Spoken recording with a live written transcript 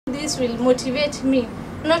this will motivate me,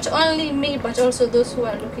 not only me, but also those who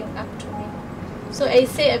are looking up to me. So I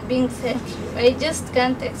say a big thank you. I just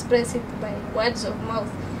can't express it by words of mouth.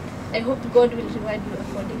 I hope God will reward you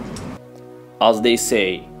accordingly. As they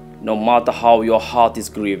say, no matter how your heart is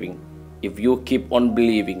grieving, if you keep on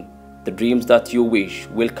believing, the dreams that you wish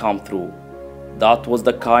will come through. That was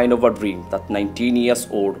the kind of a dream that 19 years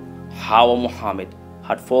old Hawa Mohamed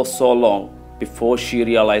had for so long before she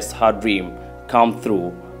realized her dream come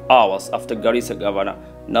through hours after Garissa Governor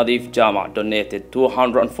Nadif Jama donated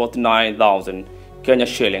 249,000 Kenya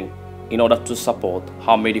shilling in order to support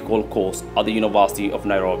her medical course at the University of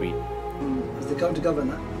Nairobi. As the county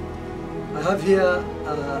governor, I have here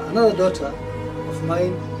another daughter of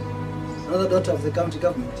mine, another daughter of the county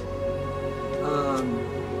government,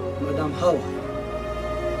 Madam Hawa,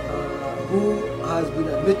 who has been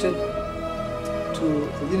admitted to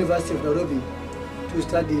the University of Nairobi to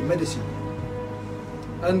study medicine.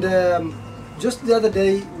 And just the other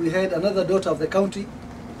day, we had another daughter of the county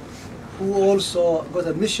who also got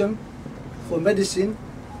admission for medicine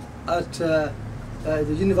at the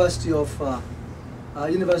University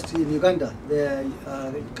in Uganda, the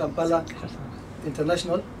Kampala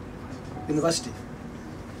International University.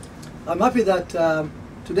 I'm happy that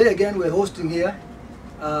today again we're hosting here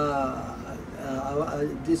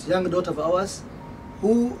this young daughter of ours,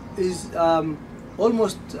 who is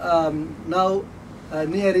almost now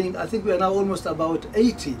nearing, I think we are now almost about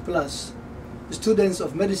 80 plus students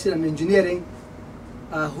of medicine and engineering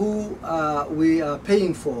who we are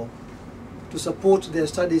paying for to support their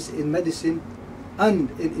studies in medicine and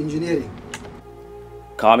in engineering.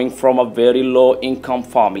 Coming from a very low-income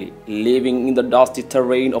family, living in the dusty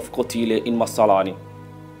terrain of Kotile in Masalani,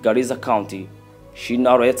 Garissa County, she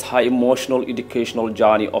narrates her emotional educational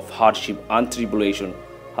journey of hardship and tribulation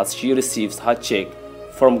as she receives her check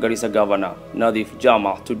from Garissa Governor Nadif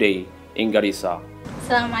Jama today in Garissa.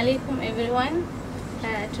 Assalamu alaikum everyone.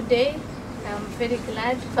 Today I'm very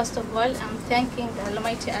glad. First of all, I'm thanking the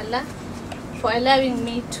Almighty Allah for allowing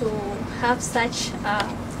me to have such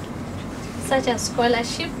a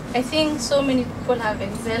scholarship. I think so many people have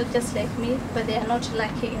excelled just like me, but they are not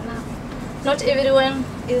lucky enough. Not everyone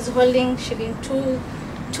is holding shilling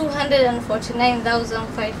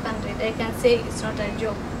 249,500. I can say it's not a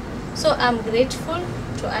joke. So I'm grateful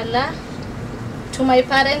to Allah, to my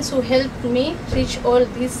parents who helped me reach all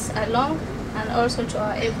this along, and also to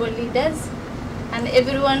our able leaders and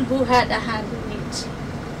everyone who had a hand in it.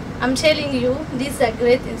 I'm telling you, this is a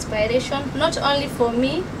great inspiration, not only for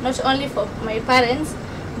me, not only for my parents,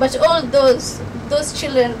 but all those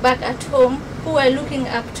children back at home who are looking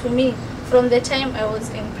up to me from the time I was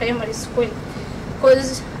in primary school.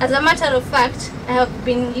 Because as a matter of fact, I have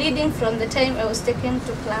been leading from the time I was taken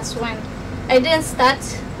to class 1. I didn't start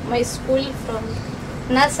my school from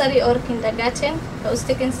nursery or kindergarten. I was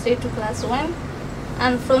taken straight to class 1.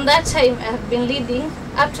 And from that time, I have been leading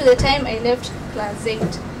up to the time I left class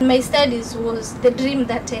 8. My studies was the dream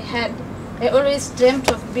that I had. I always dreamt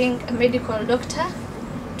of being a medical doctor,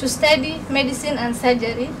 to study medicine and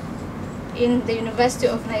surgery in the University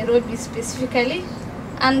of Nairobi specifically,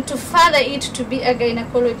 and to further it to be a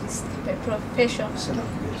gynecologist by profession,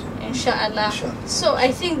 inshallah. So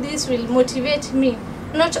I think this will motivate me,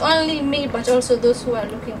 not only me, but also those who are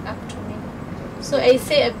looking up to me. So I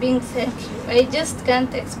say a big thank you. I just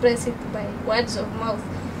can't express it by words of mouth.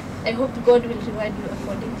 I hope God will reward you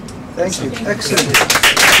accordingly. Thank you. Excellent.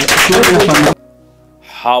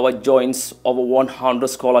 Hawa joins over 100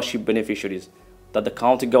 scholarship beneficiaries that the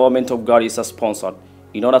county government of Garissa sponsored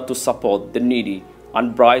in order to support the needy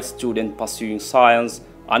and bright students pursuing science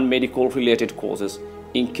and medical related courses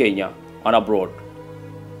in Kenya and abroad.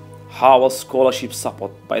 Hawa's scholarship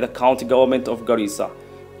support by the county government of Garissa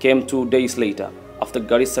came 2 days later after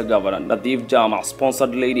Garissa Governor Nadif Jama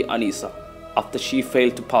sponsored Lady Anisa after she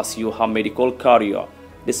failed to pursue her medical career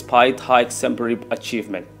despite her exemplary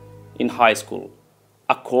achievement in high school,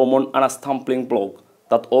 a common and a stumbling block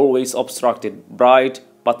that always obstructed bright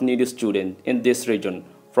but needy students in this region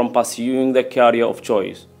from pursuing their career of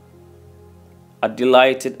choice. A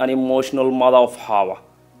delighted and emotional mother of Hawa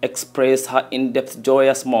expressed her in-depth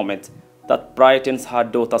joyous moment that brightens her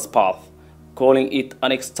daughter's path, calling it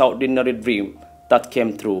an extraordinary dream that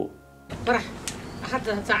came true.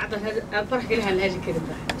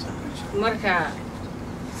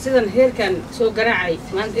 sidan heerkan soo garaacay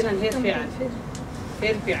maanta inaan heer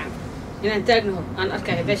fiican inaan taagno aan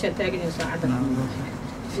arkay beesha taagin saacadan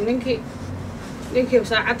ninkii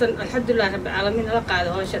saacadan alxamdulillah rabbil caalamiin la qaado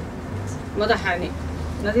hawshan madaxani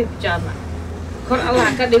Nadiif Jaamac kor Allah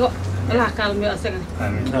ka dhigo Allah kaalmiyo asagana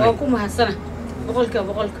waan ku mahadsana boqolka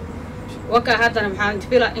وكا هذا محان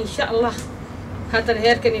تفيلا إن شاء الله هذا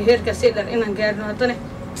الهيركن هيرك سيدر إن نجارنا هذا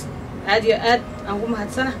عادي عاد أقوم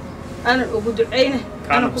هالسنة أنا أقول عينه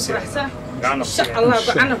أنا كفر أحسن إن شاء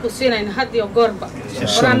الله أنا كسينا إن هذا يقرب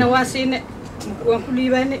ورانا واسينه وكل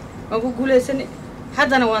يباني وكل سنة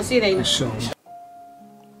هذا أنا واسينه.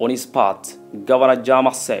 On his part, Governor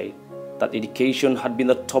Jama said that education had been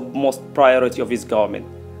the topmost priority of his government,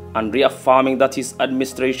 and reaffirming that his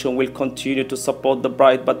administration will continue to support the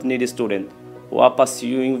bright but needy students who are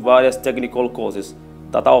pursuing various technical courses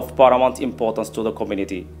that are of paramount importance to the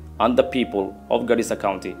community and the people of Garissa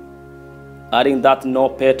County, adding that no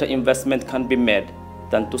better investment can be made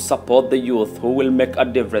than to support the youth who will make a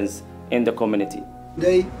difference in the community.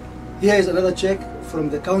 Today, here is another check from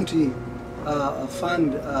the county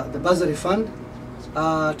fund, the bursary fund,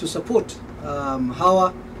 to support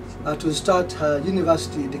Hawa to start her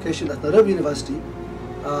university education at Nairobi University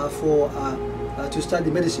to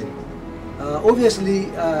study medicine. Obviously,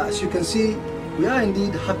 as you can see, we are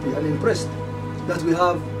indeed happy and impressed that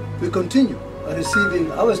we continue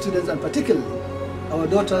receiving our students, and particularly our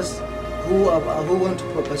daughters who want to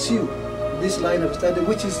pursue this line of study,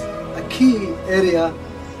 which is a key area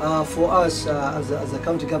for us as a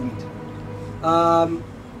county government.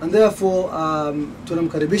 And therefore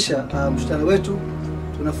tunamkaribisha msichana wetu,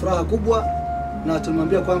 tuna furaha kubwa na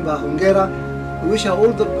tunamwambia kwamba hongera. We wish her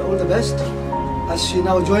all the best as she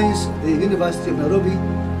now joins the University of Nairobi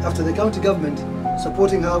after the county government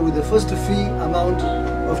supporting her with the first fee amount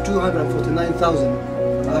of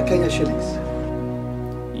 249,000 Kenya shillings.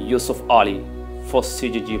 Yusuf Ali for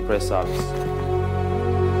CGG Press Service.